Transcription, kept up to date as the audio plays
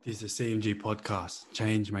This is the CMG podcast,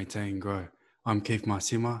 Change, Maintain, Grow. I'm Keith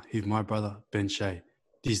Massima, he's my brother, Ben Shea.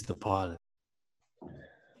 This is the pilot.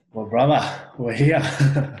 Well, brother, we're here.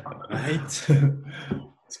 Mate.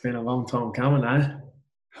 It's been a long time coming, eh?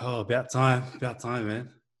 Oh, about time, man.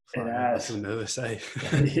 It I has. feel nervous, eh?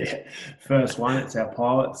 Yeah. First one, it's our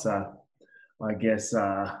pilot, so I guess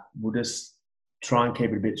we'll just try and keep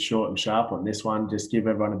it a bit short and sharp on this one, just give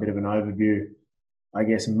everyone a bit of an overview. I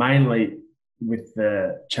guess mainly with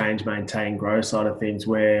the change, maintain, grow side of things,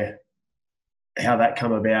 how that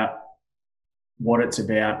come about, what it's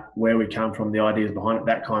about, where we come from, the ideas behind it,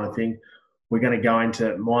 that kind of thing. We're going to go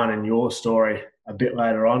into mine and your story a bit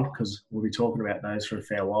later on because we'll be talking about those for a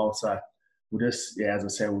fair while. So we'll just, as I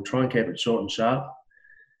said, we'll try and keep it short and sharp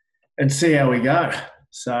and see how we go.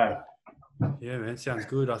 So, yeah, man, sounds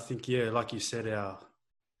good. I think, like you said,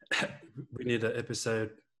 we need an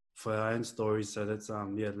episode for our own stories. So that's,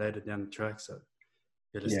 later down the track. So,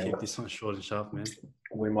 let's keep this one short and sharp, man.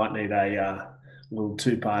 We might need a little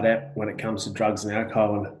two-part app when it comes to drugs and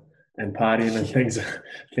alcohol and partying and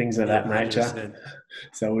things of that nature. 100%.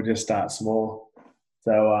 So we'll just start small.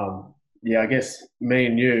 So, I guess me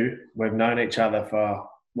and you, we've known each other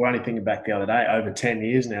we're only thinking back the other day, over 10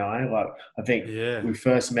 years now, eh? Like, I think we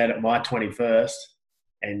first met at my 21st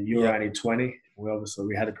and you were only 20.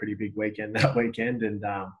 We had a pretty big weekend that weekend. And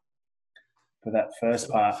for that first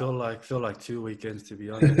part... feel like 2 weekends, to be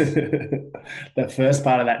honest. The first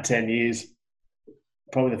part of that 10 years,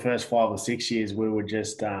 probably the first 5 or 6 years, we would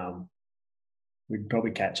just... we'd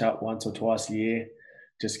probably catch up once or twice a year,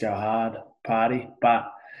 just go hard, party. But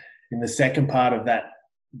in the second part of that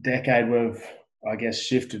decade, we've, I guess,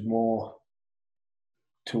 shifted more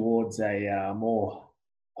towards a more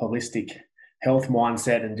holistic health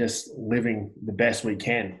mindset and just living the best we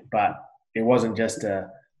can. But it wasn't just a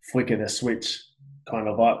flick of the switch kind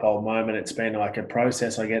of light bulb moment. It's been like a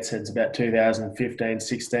process, I guess, since about 2015,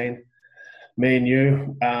 16. Me and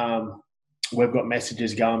you, we've got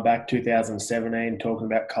messages going back 2017 talking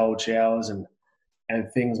about cold showers and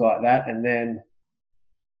things like that. And then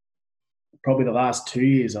probably the last 2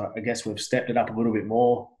 years, I guess we've stepped it up a little bit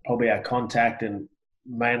more, probably our contact and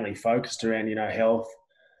mainly focused around, health,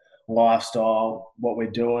 lifestyle, what we're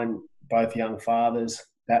doing, both young fathers,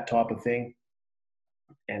 that type of thing.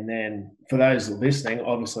 And then for those listening,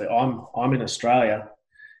 obviously I'm in Australia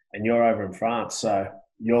and you're over in France. So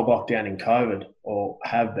you're locked down in COVID or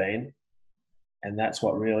have been. And that's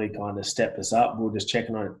what really kind of stepped us up. We're just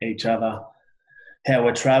checking on each other, how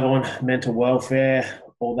we're traveling, mental welfare,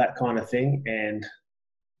 all that kind of thing. And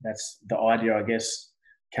that's the idea, I guess,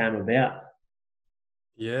 came about.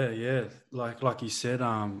 Yeah. Like you said,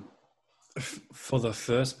 for the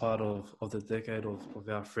first part of the decade of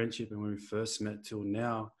our friendship and when we first met till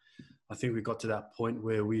now, I think we got to that point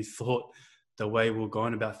where we thought the way we were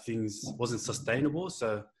going about things wasn't sustainable.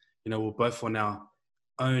 So, we're both on our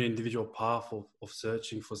own individual path of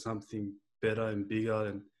searching for something better and bigger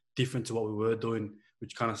and different to what we were doing,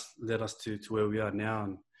 which kind of led us to where we are now.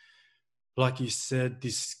 And like you said,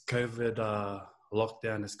 this COVID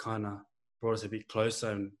lockdown has kind of brought us a bit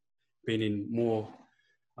closer and been in more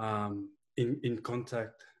in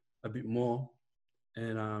contact a bit more.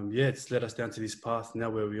 And it's led us down to this path now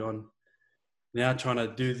where we're on. Now trying to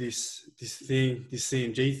do this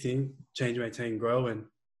CMG thing, change, maintain, grow, and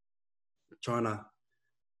trying to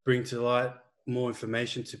bring to light more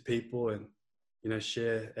information to people and,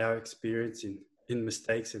 share our experience in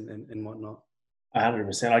mistakes and whatnot.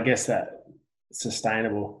 100%. I guess that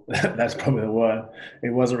sustainable, that's probably the word. It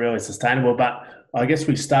wasn't really sustainable, but I guess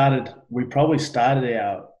we probably started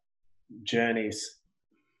our journeys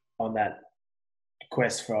on that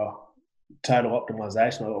quest for total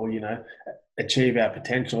optimization or achieve our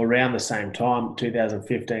potential around the same time,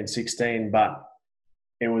 2015, 16, but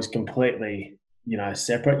it was completely,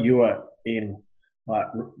 separate. You were in like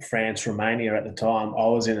France, Romania at the time. I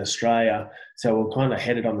was in Australia. So we're kind of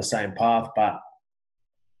headed on the same path, but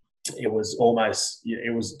it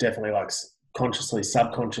was definitely like consciously,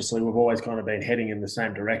 subconsciously, we've always kind of been heading in the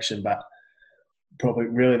same direction, but probably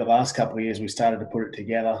really the last couple of years we started to put it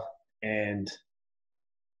together. And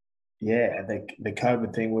the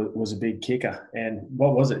COVID thing was a big kicker. And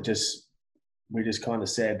what was it? We just kind of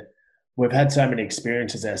said, we've had so many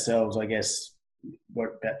experiences ourselves, I guess,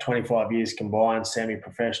 about 25 years combined,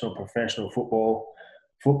 semi-professional, professional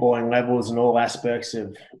footballing levels and all aspects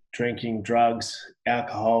of drinking, drugs,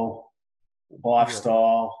 alcohol,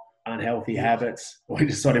 lifestyle, unhealthy habits. We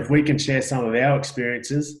just thought if we can share some of our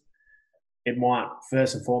experiences, it might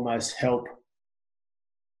first and foremost help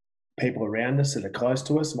people around us that are close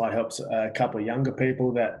to us, might help a couple of younger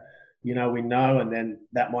people that, we know, and then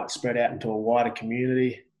that might spread out into a wider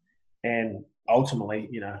community And ultimately,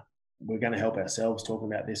 we're going to help ourselves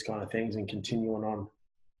talking about this kind of things and continuing on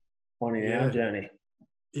in our Yeah, journey.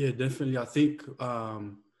 yeah, definitely. I think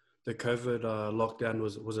the COVID lockdown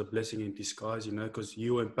was a blessing in disguise, because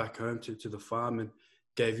you went back home to the farm and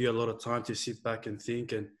gave you a lot of time to sit back and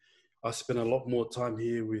think. And I spent a lot more time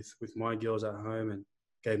here with my girls at home and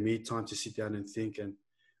gave me time to sit down and think. And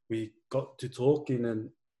we got to talking and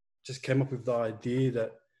just came up with the idea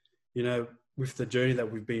that, with the journey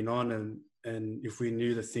that we've been on and if we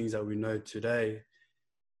knew the things that we know today,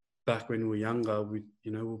 back when we were younger,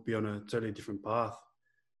 we'll be on a totally different path.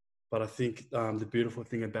 But I think the beautiful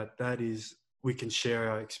thing about that is we can share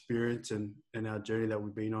our experience and our journey that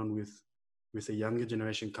we've been on with the younger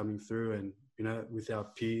generation coming through and, with our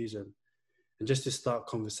peers and just to start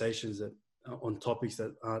conversations that on topics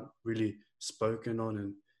that aren't really spoken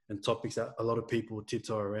on and topics that a lot of people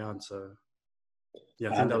tiptoe around. So,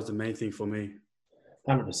 yeah, I think that was the main thing for me.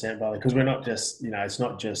 100%, brother, because we're not just, it's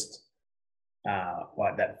not just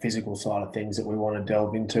like that physical side of things that we want to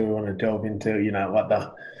delve into. We want to delve into, like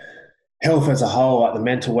the health as a whole, like the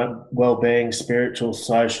mental well-being, spiritual,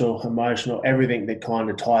 social, emotional, everything that kind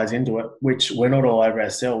of ties into it, which we're not all over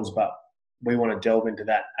ourselves, but we want to delve into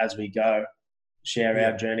that as we go, share Yeah,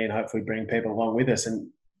 our journey and hopefully bring people along with us. And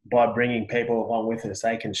by bringing people along with us,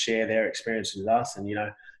 they can share their experiences with us and,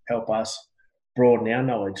 help us broaden our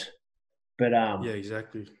knowledge. But yeah,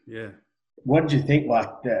 exactly. Yeah. what did you think? Like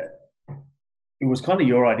that, it was kind of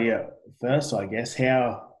your idea first, I guess.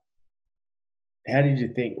 How did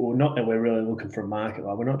you think? Well, not that we're really looking for a market.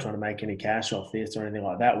 Like we're not trying to make any cash off this or anything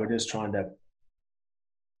like that. We're just trying to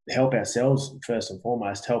help ourselves first and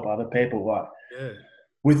foremost, help other people. Like Yeah.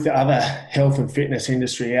 with the other health and fitness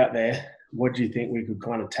industry out there, what do you think we could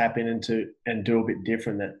kind of tap into and do a bit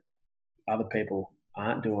different that other people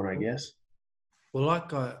aren't doing? I guess. Well,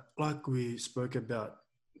 like we spoke about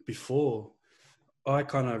before, I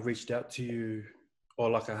kind of reached out to you, or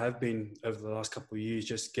like I have been over the last couple of years,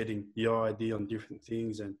 just getting your idea on different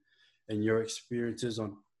things and your experiences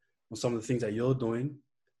on some of the things that you're doing.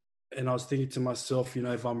 And I was thinking to myself,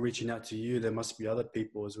 if I'm reaching out to you, there must be other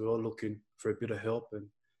people as well looking for a bit of help. And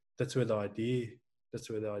that's where the idea, that's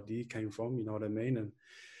where the idea came from. You know what I mean?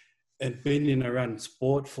 And being in around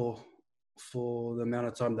sport for the amount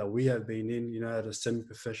of time that we have been in, at a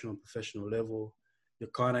semi-professional and professional level, you're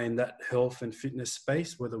kind of in that health and fitness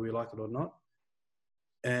space, whether we like it or not.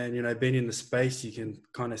 And, being in the space, you can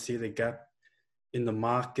kind of see the gap in the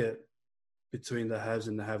market between the haves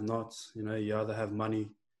and the have-nots. You either have money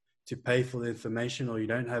to pay for the information or you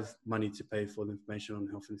don't have money to pay for the information on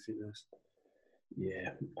health and fitness.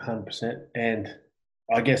 Yeah, 100%. And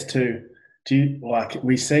I guess too, do you like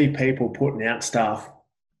we see people putting out stuff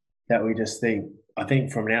that we just think, I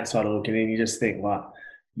think from an outsider looking in, you just think like,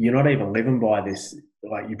 you're not even living by this.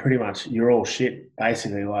 Like you're all shit,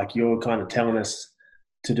 basically. Like you're kind of telling us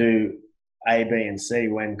to do A, B, and C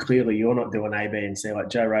when clearly you're not doing A, B, and C. Like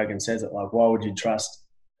Joe Rogan says it, like, why would you trust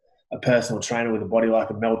a personal trainer with a body like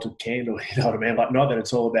a melted candle? You know what I mean? Like, not that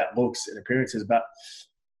it's all about looks and appearances, but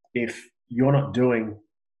if you're not doing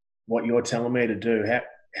what you're telling me to do,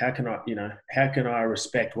 how can I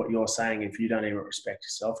respect what you're saying if you don't even respect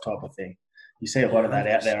yourself, type of thing? You see a lot Yeah, of that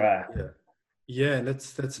out 100%. there, eh? Yeah. Yeah, and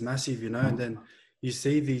that's massive, and then you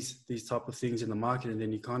see these type of things in the market and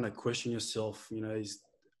then you kind of question yourself, is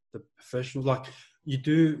the professional, like we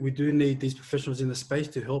do need these professionals in the space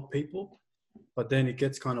to help people, but then it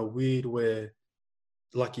gets kind of weird where,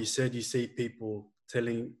 like you said, you see people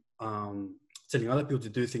telling other people to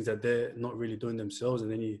do things that they're not really doing themselves,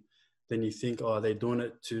 and then you think, oh, are they doing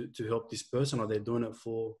it to help this person, or are they doing it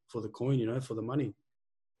for the coin, for the money?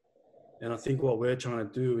 And I think what we're trying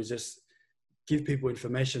to do is just give people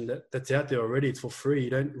information that's out there already. It's for free.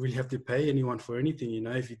 You don't really have to pay anyone for anything.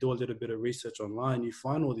 If you do a little bit of research online, you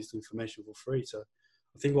find all this information for free. So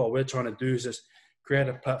I think what we're trying to do is just create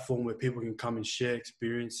a platform where people can come and share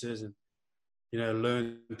experiences and,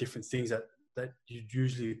 learn different things that you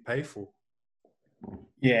usually pay for.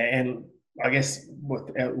 Yeah, and I guess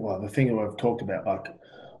the thing that we've talked about, like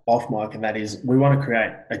off mic, and that is we want to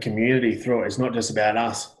create a community through it. It's not just about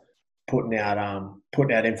us putting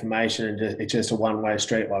out information and it's just a one-way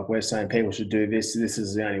street. Like we're saying people should do this. This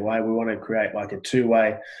is the only way. We want to create like a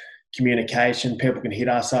two-way communication. People can hit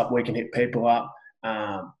us up. We can hit people up.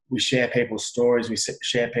 We share people's stories. We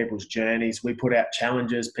share people's journeys. We put out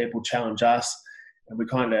challenges. People challenge us. And we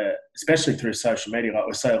kind of, especially through social media, like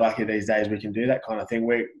we're so lucky these days we can do that kind of thing.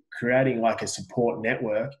 We're creating like a support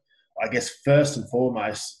network, I guess, first and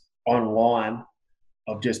foremost online,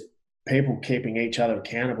 of just people keeping each other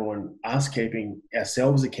accountable and us keeping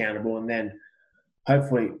ourselves accountable. And then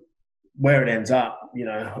hopefully where it ends up,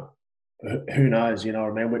 who knows, you know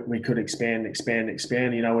what I mean? We could expand.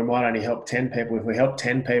 You know, we might only help 10 people. If we help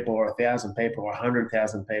 10 people or 1,000 people or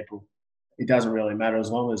 100,000 people, it doesn't really matter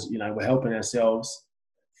as long as, you know, we're helping ourselves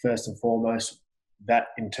first and foremost. That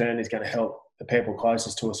in turn is going to help the people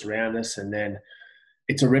closest to us around us. And then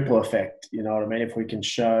it's a ripple effect, you know what I mean? If we can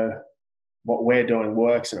show what we're doing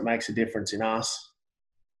works and it makes a difference in us,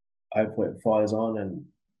 hopefully it fires on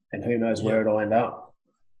and who knows where it'll end up.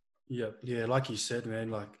 Yeah. Like you said, man,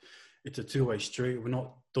 like it's a two-way street. We're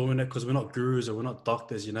not doing it because we're not gurus or we're not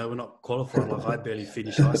doctors, you know, we're not qualified. Like I barely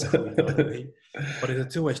finished high school, you know what I mean? But it's a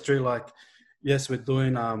two-way street. Like, yes, we're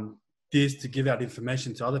doing this to give out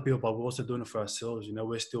information to other people, but we're also doing it for ourselves. You know,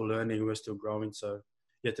 we're still learning, we're still growing. So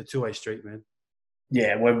yeah, it's a two-way street, man.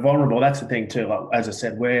 Yeah, we're vulnerable. That's the thing too. Like as I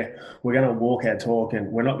said, we're going to walk our talk,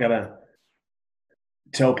 and we're not going to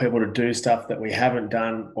tell people to do stuff that we haven't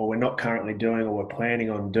done or we're not currently doing or we're planning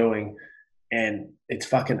on doing. And it's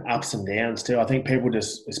fucking ups and downs too. I think people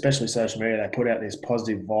just, especially social media, they put out this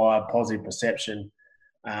positive vibe, positive perception.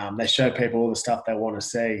 They show people all the stuff they want to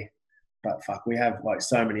see. But fuck, we have like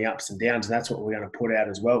so many ups and downs, and that's what we're going to put out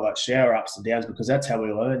as well. Like share our ups and downs, because that's how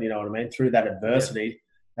we learn. You know what I mean? Through that adversity,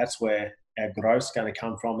 that's where our growth's going to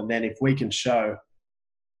come from. And then if we can show,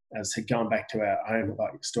 as going back to our own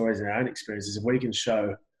like stories and our own experiences, if we can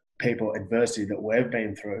show people adversity that we've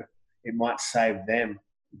been through, it might save them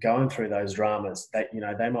going through those dramas. That, you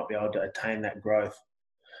know, they might be able to attain that growth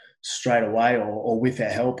straight away, or with our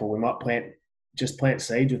help, or we might plant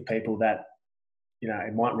seeds with people that, you know,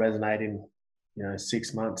 it might resonate in, you know,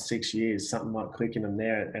 6 months, 6 years, something might click in them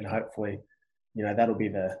there, and hopefully, you know, that'll be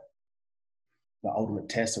the ultimate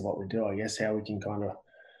test of what we do, I guess, how we can kind of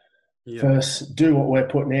first do what we're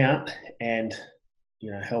putting out and,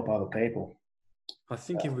 you know, help other people. I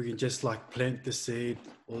think if we can just like plant the seed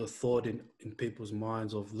or the thought in people's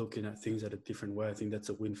minds of looking at things at a different way, I think that's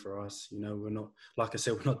a win for us. You know, we're not, like I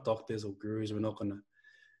said, we're not doctors or gurus. We're not going to,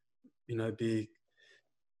 you know, be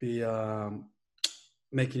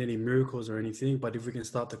making any miracles or anything. But if we can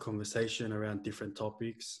start the conversation around different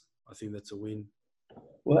topics, I think that's a win.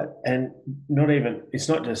 Well, and not even, it's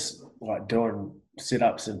not just like doing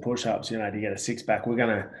sit-ups and push-ups, you know, to get a six-pack. We're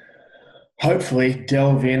going to hopefully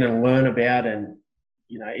delve in and learn about, and,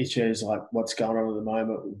 you know, issues like what's going on at the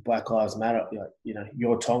moment with Black Lives Matter. You know,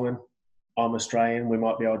 you're Tongan, I'm Australian. We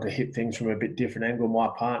might be able to hit things from a bit different angle. My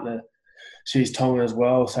partner, she's Tongan as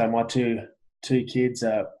well. So my two kids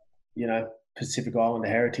are, you know, Pacific Islander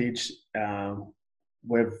heritage.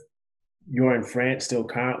 You're in France still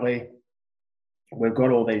currently. We've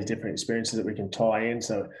got all these different experiences that we can tie in.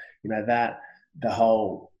 So, you know, that the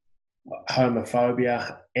whole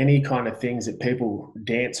homophobia, any kind of things that people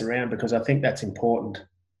dance around, because I think that's important.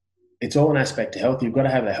 It's all an aspect of health. You've got to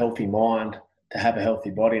have a healthy mind to have a healthy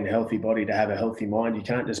body, and a healthy body to have a healthy mind. You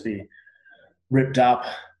can't just be ripped up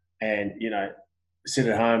and, you know, sit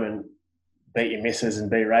at home and beat your missus and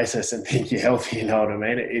be racist and think you're healthy. You know what I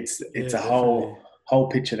mean? It's a whole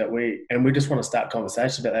picture that we just want to start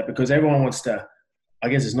conversations about that, because everyone wants to, I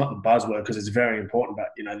guess it's not the buzzword because it's very important, but,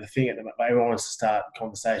 you know, the thing at the moment, everyone wants to start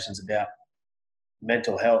conversations about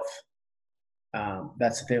mental health.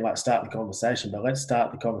 That's the thing, like start the conversation, but let's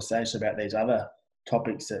start the conversation about these other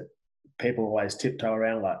topics that people always tiptoe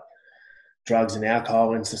around, like drugs and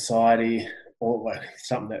alcohol in society, or like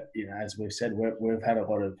something that, you know, as we've said, we've had a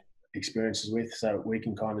lot of experiences with, so we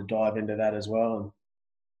can kind of dive into that as well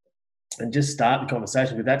and just start the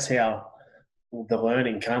conversation, because that's how the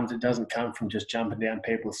learning comes. It doesn't come from just jumping down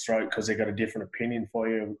people's throat because they've got a different opinion for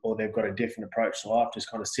you, or they've got a different approach to life. Just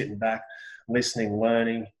kind of sitting back, listening,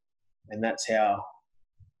 learning, and that's how,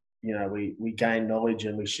 you know, we gain knowledge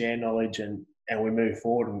and we share knowledge and we move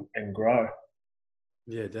forward and grow.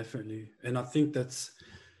 Yeah, definitely. And I think that's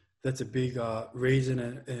a big reason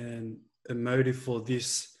and a motive for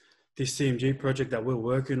this CMG project that we're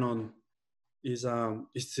working on, is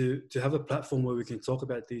to have a platform where we can talk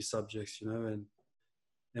about these subjects, you know,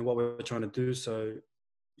 and what we're trying to do. So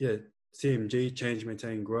yeah, CMG, Change,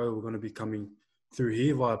 Maintain, Grow, we're going to be coming through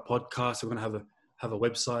here via podcast. We're going to have a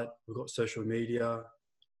website. We've got social media,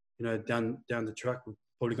 you know, down the track. We're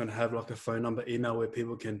probably going to have like a phone number, email where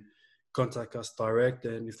people can contact us direct,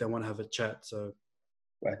 and if they want to have a chat. So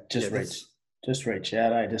just reach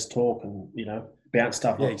out, just talk, and, you know, bounce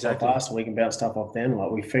stuff off us, and we can bounce stuff off them.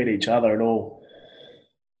 Like we feed each other. It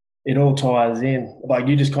all ties in. Like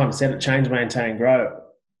you just kind of said it, Change, Maintain, Grow.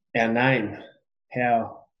 Our name,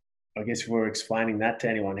 how, I guess if we were explaining that to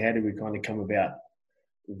anyone, how did we kind of come about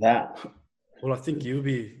that? Well, I think you'll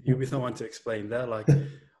be the one to explain that. Like,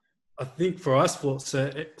 I think for us, so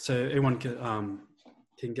everyone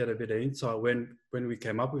can get a bit of insight. When we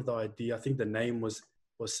came up with the idea, I think the name was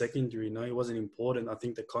was secondary. You know, it wasn't important. I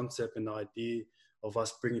think the concept and the idea of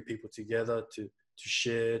us bringing people together to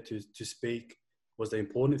share, to speak was the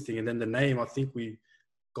important thing. And then the name, I think we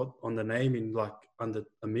got on the name in like under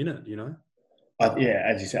a minute, you know? Yeah,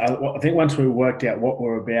 as you said, I think once we worked out what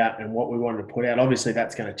we're about and what we wanted to put out, obviously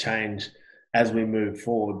that's going to change as we move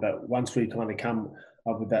forward. But once we kind of come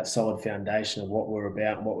up with that solid foundation of what we're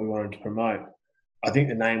about and what we wanted to promote, I think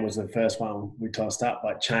the name was the first one we tossed up,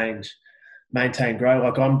 like change, maintain, grow.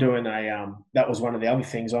 Like I'm doing that was one of the other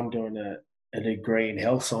things. I'm doing a degree in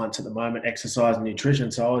health science at the moment, exercise and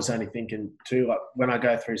nutrition. So I was only thinking too, like when I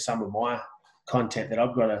go through some of my content that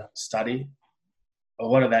I've got to study, a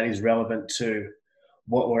lot of that is relevant to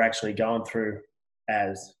what we're actually going through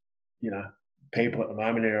as, people at the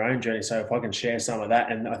moment in our own journey. So if I can share some of that,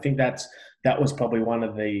 and I think that was probably one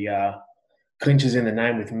of the clinches in the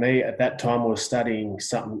name with me. At that time, I was studying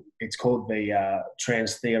something, it's called the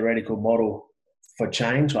trans-theoretical model for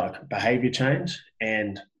change, like behavior change.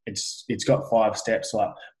 And it's got 5 steps like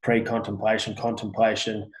pre-contemplation,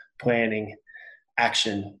 contemplation, planning,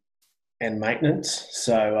 action, and maintenance.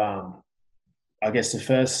 So I guess the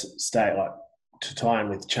first state, like to tie in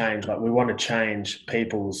with change, like we want to change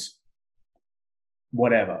people's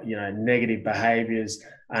whatever, negative behaviors,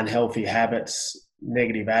 unhealthy habits,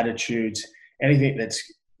 negative attitudes, anything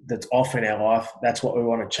that's off in our life. That's what we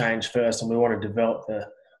want to change first. And we want to develop the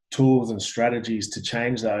tools and strategies to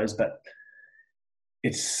change those. But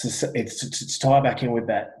it's tied back in with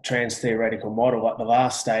that trans-theoretical model. Like the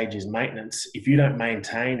last stage is maintenance. If you don't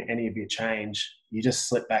maintain any of your change, you just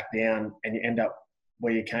slip back down and you end up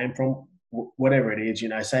where you came from, whatever it is,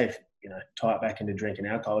 say if, tie it back into drinking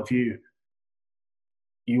alcohol. If you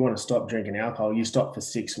want to stop drinking alcohol, you stop for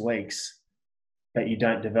 6 weeks, but you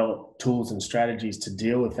don't develop tools and strategies to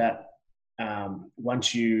deal with that.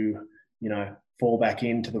 Once you fall back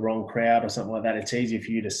into the wrong crowd or something like that, it's easy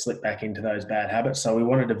for you to slip back into those bad habits. So we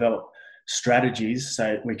want to develop strategies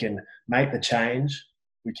so we can make the change,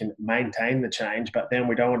 we can maintain the change, but then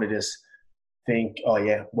we don't want to just think, oh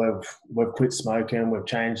yeah, we've quit smoking, we've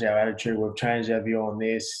changed our attitude, we've changed our view on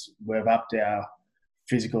this, we've upped our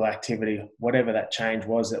physical activity, whatever that change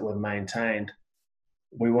was that we've maintained.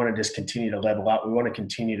 We want to just continue to level up. We want to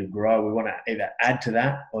continue to grow. We want to either add to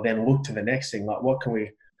that or then look to the next thing. Like what can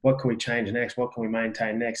we change next? What can we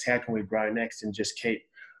maintain next? How can we grow next? And just keep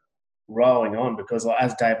rolling on, because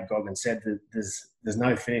as David Goggins said, there's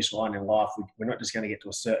no finish line in life. We're not just going to get to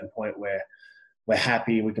a certain point where we're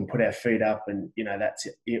happy, we can put our feet up and, that's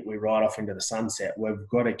it. We ride off into the sunset. We've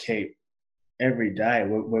got to keep every day.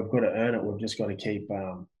 We've got to earn it. We've just got to keep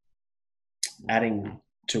adding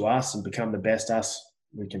to us and become the best us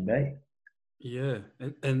we can be. Yeah.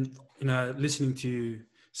 And listening to you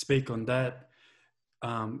speak on that,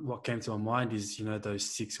 what came to my mind is, those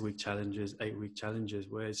 6-week challenges, 8-week challenges,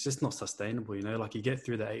 where it's just not sustainable, like you get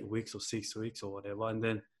through the 8 weeks or 6 weeks or whatever, and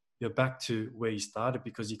then you're back to where you started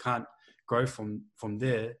because you can't grow from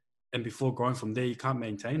there. And before growing from there, you can't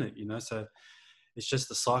maintain it, so it's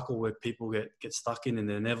just a cycle where people get stuck in and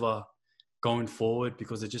they're never going forward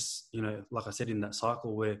because they're just, like I said, in that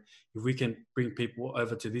cycle where if we can bring people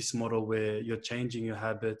over to this model where you're changing your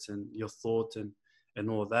habits and your thoughts and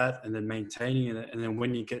all that, and then maintaining it. And then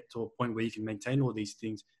when you get to a point where you can maintain all these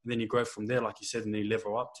things, and then you grow from there, like you said, and then you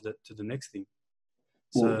level up to the next thing.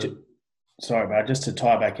 So, sorry, but just to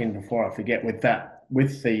tie back in before I forget, with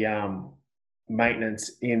the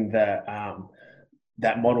maintenance in the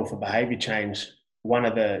that model for behavior change, one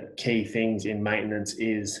of the key things in maintenance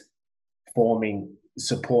is forming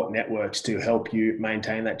support networks to help you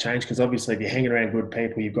maintain that change. Because obviously if you're hanging around good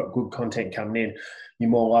people, you've got good content coming in,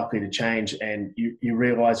 you're more likely to change and you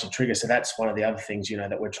realize your trigger. So that's one of the other things,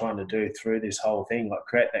 that we're trying to do through this whole thing, like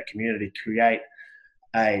create that community, create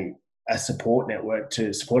a support network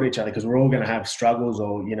to support each other, because we're all going to have struggles,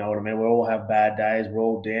 or we all have bad days, we're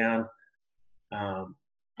all down.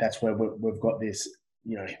 That's where we've got this,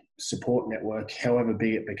 support network, however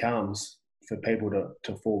big it becomes, for people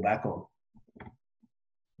to fall back on.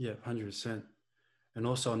 Yeah, 100%. And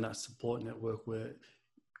also on that support network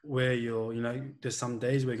where you're, there's some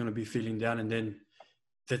days where you're going to be feeling down, and then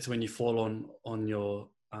that's when you fall on your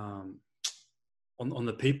on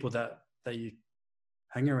the people that you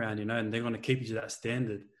hang around, and they're going to keep you to that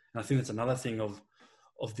standard. And I think that's another thing of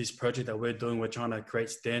this project that we're doing. We're trying to create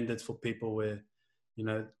standards for people where,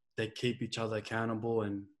 they keep each other accountable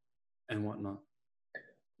and whatnot.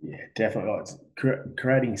 Yeah, definitely. It's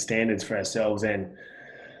creating standards for ourselves and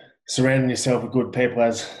surrounding yourself with good people.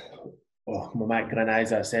 As my mate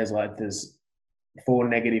Grenazo says, like, there's 4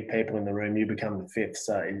 negative people in the room, you become the 5th.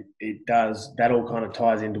 So it does, that all kind of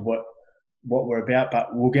ties into what we're about,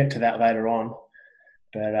 but we'll get to that later on.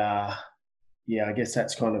 But yeah, I guess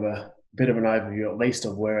that's kind of a bit of an overview, at least,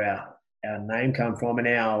 of where our name come from and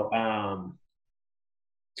our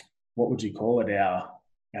what would you call it?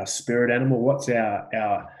 Our spirit animal. What's our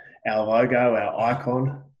logo, our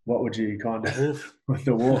icon? What would you kind The of wolf. with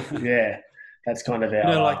the wolf? Yeah, that's kind of You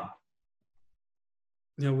know, like,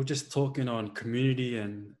 our we're just talking on community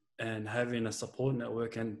and having a support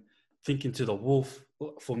network and thinking to the wolf.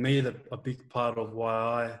 For me, a big part of why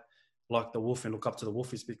I like the wolf and look up to the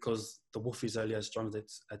wolf is because the wolf is only as strong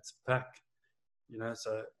as its pack.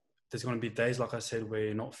 So there's going to be days, like I said, where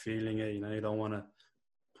you're not feeling it. You don't want to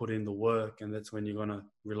put in the work, and that's when you're going to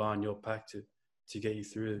rely on your pack to get you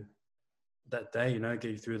through that day. Get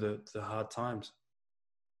you through the hard times.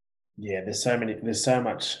 yeah. There's so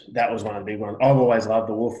much. That was one of the big ones. I've always loved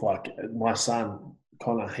the wolf. Like my son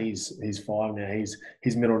Connor, he's 5 now.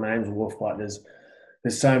 His middle name's Wolf. Like there's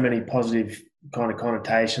so many positive kind of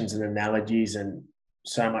connotations and analogies and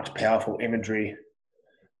so much powerful imagery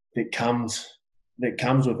that comes with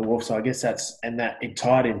the wolf. So I guess that it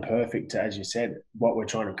tied in perfect to, as you said, what we're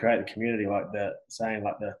trying to create, the community, like the saying,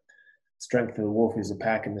 like the strength of the wolf is the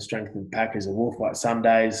pack and the strength of the pack is a wolf. Like some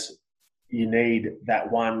days you need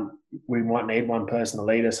that one, we might need one person to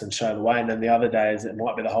lead us and show the way. And then the other days it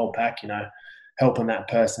might be the whole pack, helping that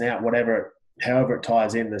person out, however it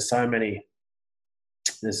ties in. There's so many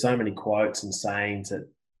quotes and sayings that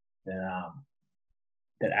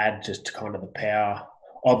add just to kind of the power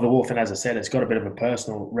of the wolf. And as I said, it's got a bit of a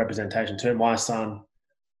personal representation too. My son,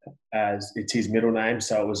 as it's his middle name,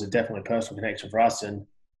 so it was a definitely personal connection for us. And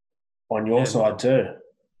on your side too.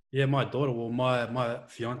 Yeah, my daughter. Well, my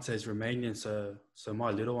fiance is Romanian, so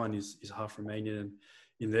my little one is half Romanian, and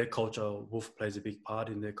in their culture, wolf plays a big part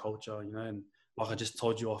in their culture. And like I just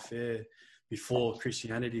told you off air, before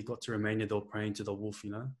Christianity got to Romania, they were praying to the wolf.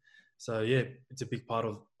 So yeah, it's a big part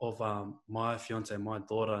of my fiance and my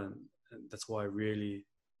daughter, and that's why I really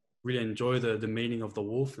really enjoy the meaning of the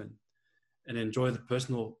wolf and enjoy the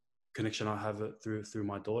personal connection I have through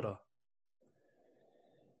my daughter.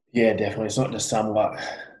 Yeah, definitely. It's not just some like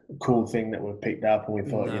cool thing that we've picked up and we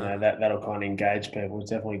thought, No. that'll kind of engage people.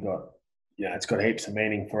 It's definitely got, it's got heaps of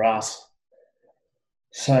meaning for us.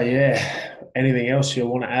 So yeah, anything else you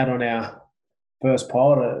want to add on our first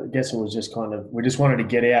pilot? I guess it was just kind of, we just wanted to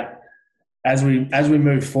get out as we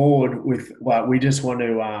move forward with, like, we just want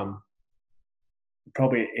to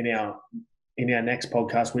probably in our next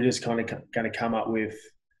podcast, we're just kind of going to come up with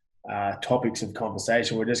topics of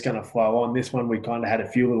conversation. We're just going to flow on. This one, we kind of had a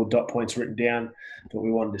few little dot points written down that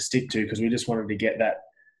we wanted to stick to because we just wanted to get that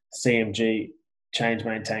CMG change,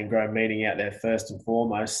 maintain, grow meeting out there first and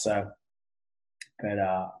foremost. So,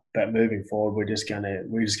 but moving forward, we're just going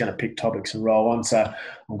to pick topics and roll on. So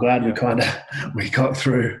I'm glad we got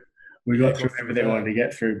through. We got through everything we wanted to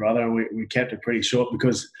get through, brother. And we kept it pretty short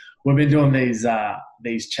because we've been doing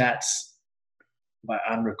these chats like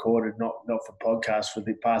unrecorded, not for podcasts, for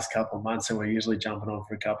the past couple of months, and we're usually jumping on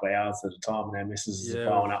for a couple of hours at a time, and our missus is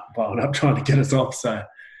blowing up trying to get us off. So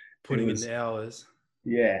putting in the hours.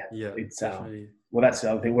 Yeah, it's definitely. Well, that's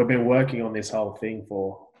the other thing. We've been working on this whole thing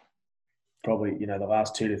for probably the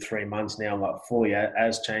last 2 to 3 months now, like fully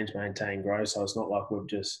as change, maintain, grow. So it's not like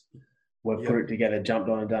we've put it together, jumped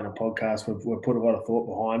on and done a podcast. We've put a lot of thought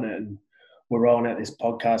behind it, and we're rolling out this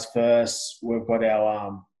podcast first. We've got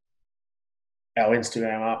our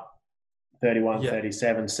Instagram up,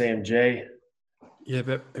 3137 CMG. Yeah,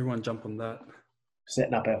 but everyone jump on that.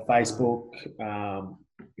 Setting up our Facebook.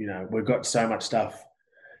 We've got so much stuff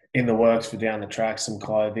in the works for down the track, some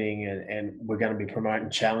clothing, and we're going to be promoting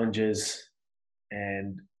challenges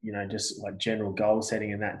and, just like general goal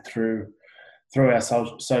setting and that through our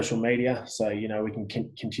social media. So, we can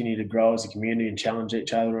continue to grow as a community and challenge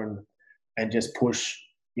each other and just push,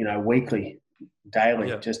 weekly,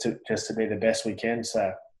 daily, just to be the best we can.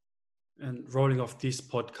 So, and rolling off this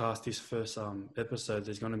podcast, this first episode,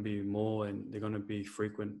 there's going to be more, and they're going to be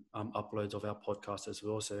frequent uploads of our podcast as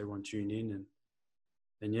well. So everyone tune in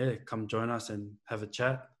and come join us and have a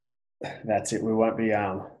chat. That's it. We won't be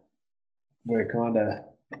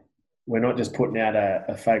we're not just putting out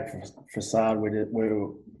a fake facade.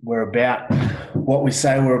 We're about what we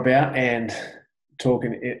say we're about, and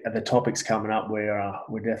talking the topics coming up.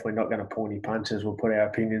 We're definitely not going to pull any punches. We'll put our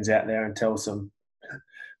opinions out there and tell some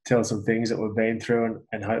things that we've been through,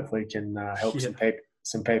 and hopefully can help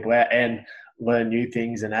some people out and learn new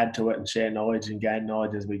things and add to it and share knowledge and gain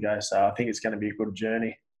knowledge as we go. So I think it's going to be a good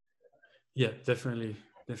journey. Yeah, definitely.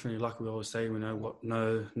 Like we always say, we know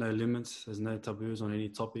no limits. There's no taboos on any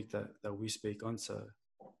topic that we speak on. So,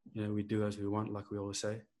 we do as we want, like we always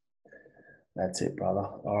say. That's it, brother.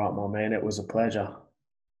 All right, my man. It was a pleasure.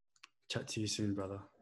 Chat to you soon, brother.